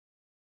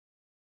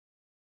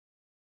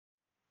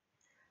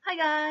Hi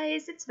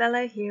guys, it's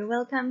Bella here.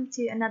 Welcome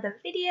to another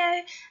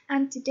video,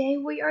 and today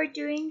we are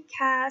doing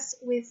CAS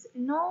with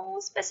no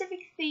specific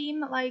theme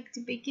like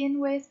to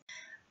begin with,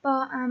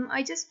 but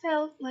I just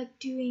felt like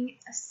doing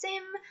a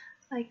sim,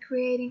 like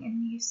creating a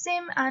new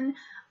sim, and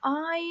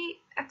I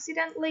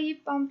accidentally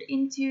bumped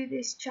into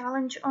this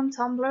challenge on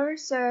Tumblr,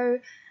 so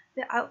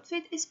the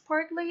outfit is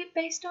partly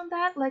based on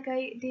that. Like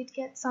I did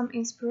get some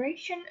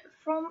inspiration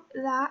from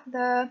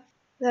that.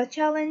 The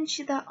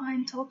challenge that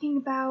I'm talking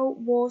about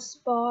was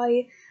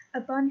by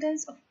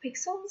Abundance of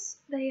Pixels.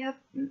 They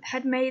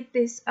had made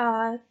this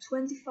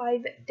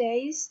 25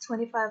 days,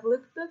 25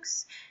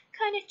 lookbooks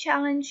kind of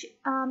challenge.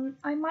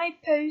 I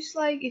might post,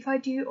 like, if I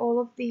do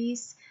all of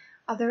these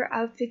other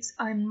outfits,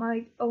 I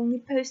might only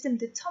post them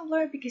to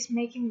Tumblr because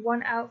making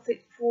one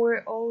outfit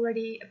for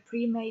already a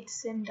pre-made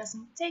sim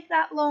doesn't take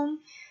that long.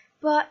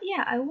 But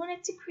yeah, I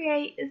wanted to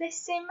create this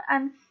sim,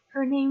 and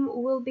her name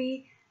will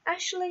be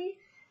Ashlee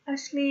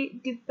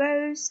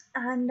Dubose,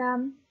 and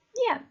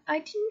yeah, I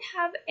didn't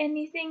have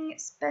anything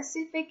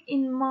specific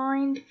in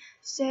mind,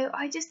 so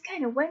I just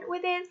kind of went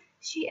with it.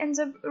 She ends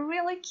up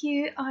really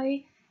cute.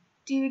 I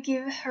do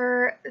give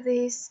her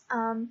this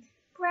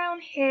brown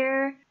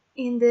hair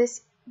in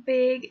this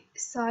big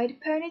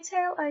side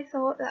ponytail. I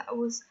thought that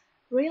was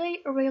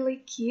really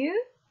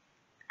cute.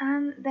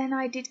 And then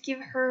I did give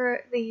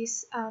her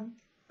these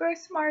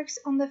birthmarks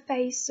on the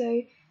face,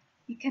 so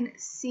you can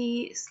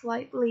see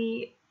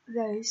slightly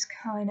those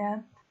kind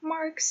of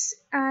marks.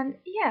 And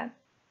yeah,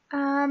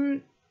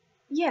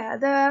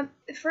 the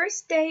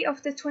first day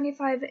of the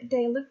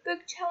 25-day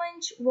lookbook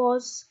challenge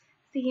was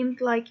themed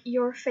like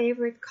your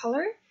favorite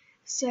color.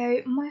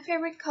 So my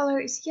favorite color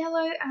is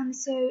yellow, and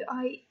so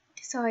I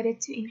decided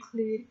to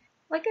include,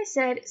 like I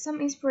said, some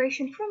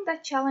inspiration from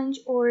that challenge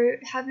or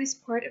have this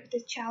part of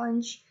the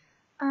challenge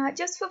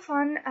just for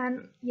fun.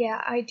 And yeah,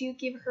 I do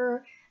give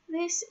her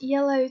this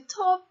yellow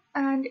top,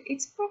 and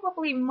it's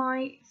probably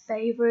my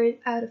favorite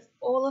out of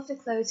all of the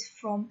clothes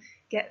from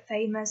Get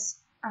Famous.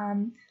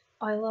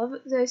 I love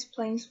those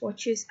plain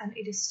swatches, and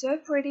it is so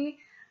pretty.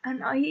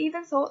 And I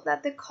even thought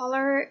that the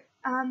color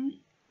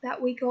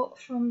that we got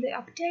from the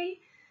update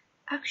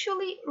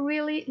actually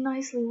really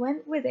nicely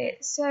went with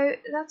it. So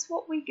that's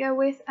what we go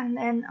with. And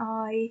then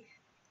I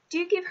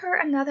do give her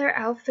another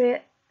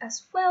outfit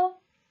as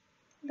well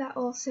that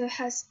also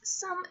has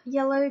some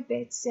yellow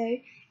bits, so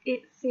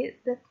it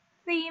fit the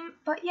theme.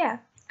 But yeah,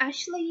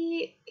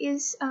 Ashlee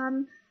is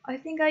I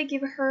think I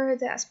give her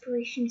the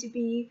aspiration to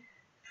be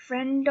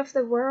friend of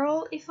the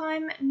world if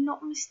I'm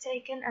not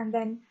mistaken, and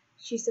then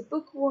she's a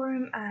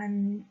bookworm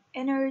and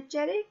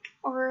energetic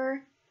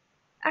or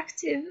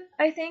active.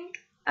 I think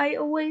I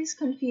always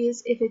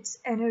confuse if it's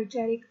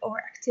energetic or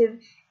active.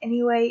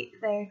 Anyway,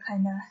 they're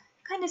kind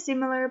of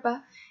similar,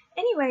 but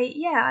anyway,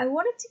 yeah, I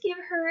wanted to give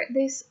her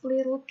this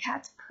little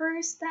cat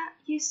purse that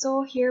you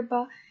saw here,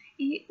 but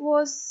it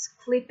was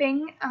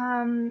clipping.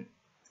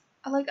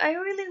 Like I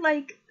really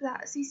like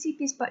that CC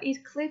piece, but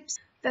it clips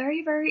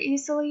very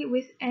easily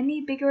with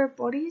any bigger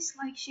bodies.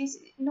 Like she's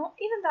not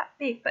even that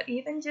big, but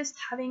even just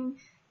having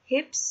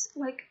hips,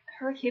 like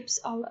her hips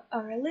are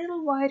a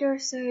little wider,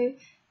 so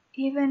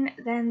even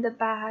then the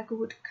bag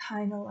would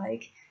kind of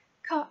like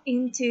cut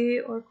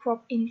into or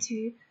crop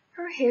into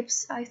her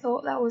hips. I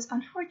thought that was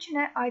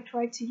unfortunate. I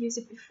tried to use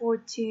it before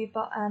too,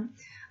 but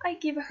I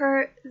give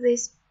her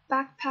this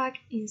backpack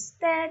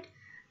instead.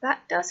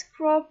 That does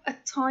crop a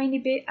tiny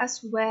bit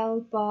as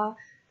well, but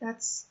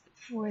that's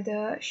for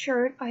the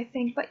shirt, I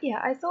think. But yeah,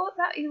 I thought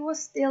that it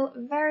was still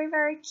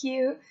very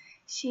cute.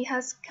 She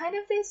has kind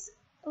of this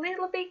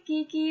little bit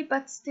geeky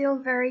but still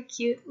very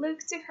cute look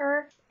to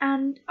her,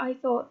 and I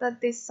thought that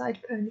this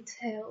side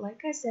ponytail,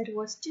 like I said,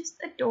 was just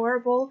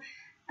adorable.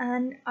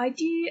 And I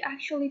do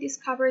actually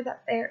discover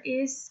that there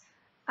is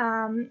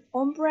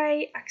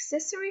ombre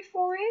accessory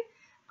for it.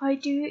 I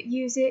do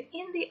use it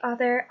in the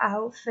other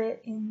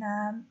outfit in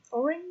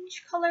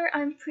orange color,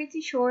 I'm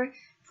pretty sure.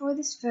 For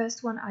this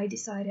first one I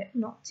decided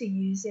not to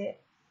use it.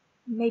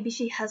 Maybe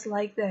she has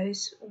like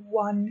those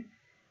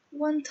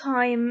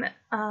one-time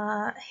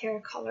hair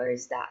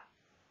colors that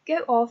go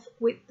off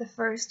with the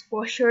first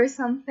wash or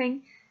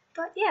something.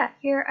 But yeah,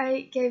 here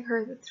I gave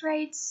her the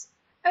threads.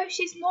 Oh,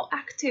 she's not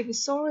active,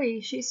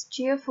 sorry, she's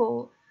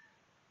cheerful.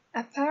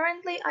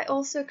 Apparently I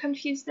also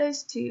confused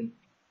those two.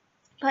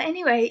 But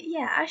anyway,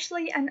 yeah,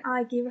 Ashlee and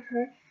I gave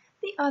her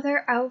the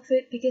other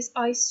outfit because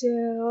I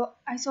saw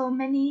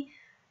many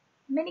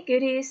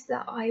goodies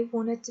that I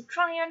wanted to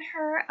try on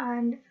her,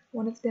 and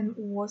one of them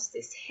was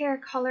this hair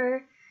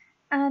color.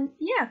 And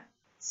yeah,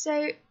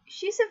 so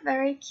she's a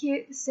very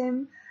cute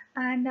sim,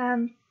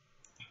 and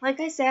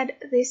like I said,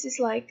 this is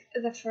like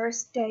the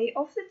first day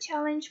of the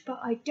challenge, but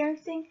I don't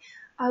think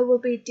I will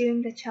be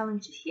doing the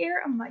challenge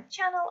here on my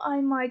channel. I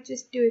might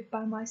just do it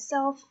by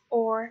myself,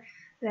 or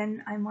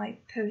then I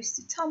might post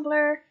to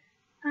Tumblr.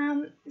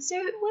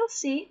 So we'll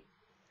see.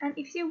 And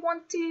if you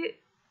want to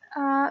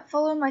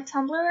follow my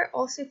Tumblr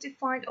also to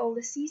find all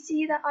the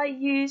CC that I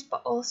use,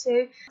 but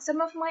also some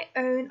of my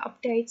own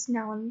updates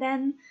now and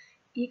then,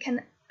 you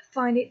can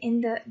find it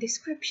in the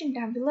description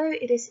down below.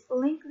 It is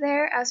linked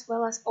there, as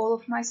well as all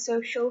of my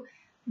social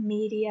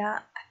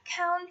media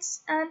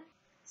accounts. And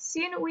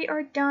soon we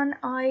are done.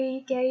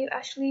 I gave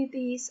Ashlee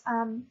these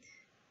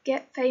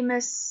Get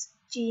Famous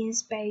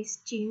jeans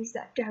based jeans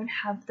that don't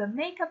have the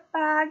makeup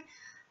bag,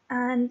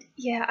 and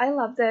yeah, I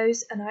love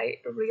those, and I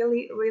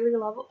really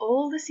love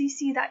all the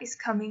CC that is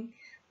coming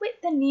with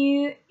the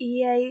new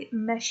EA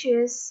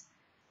meshes.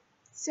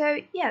 So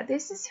yeah,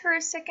 this is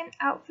her second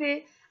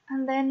outfit,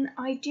 and then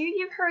I do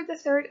give her the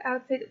third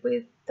outfit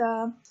with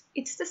the,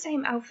 it's the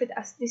same outfit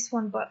as this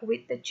one but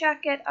with the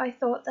jacket. I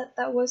thought that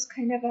that was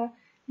kind of a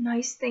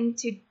nice thing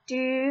to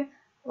do.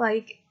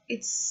 Like,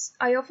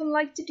 I often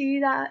like to do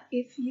that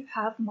if you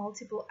have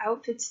multiple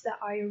outfits, that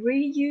I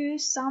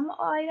reuse some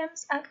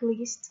items at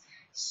least.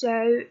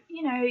 So,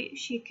 you know,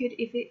 she could,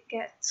 if it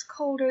gets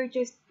colder,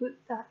 just put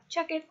that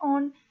jacket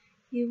on.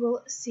 You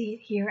will see it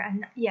here.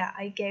 And yeah,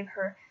 I gave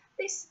her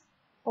this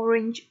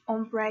orange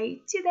ombre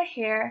to the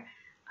hair.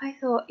 I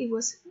thought it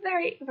was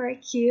very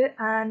cute,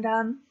 and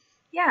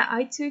yeah,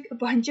 I took a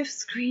bunch of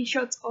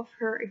screenshots of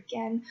her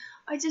again.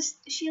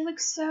 She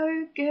looks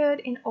so good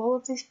in all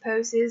of these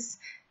poses.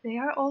 They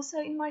are also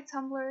in my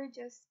Tumblr,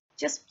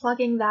 just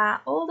plugging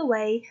that all the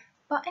way.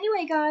 But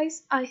anyway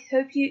guys, I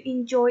hope you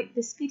enjoyed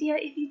this video.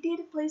 If you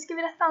did, please give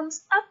it a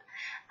thumbs up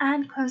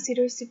and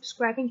consider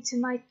subscribing to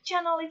my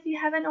channel if you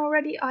haven't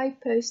already. I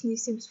post new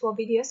Sims 4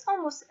 videos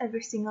almost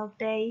every single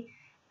day.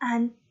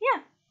 And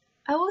yeah,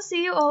 I will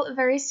see you all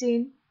very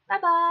soon. Bye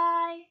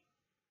bye!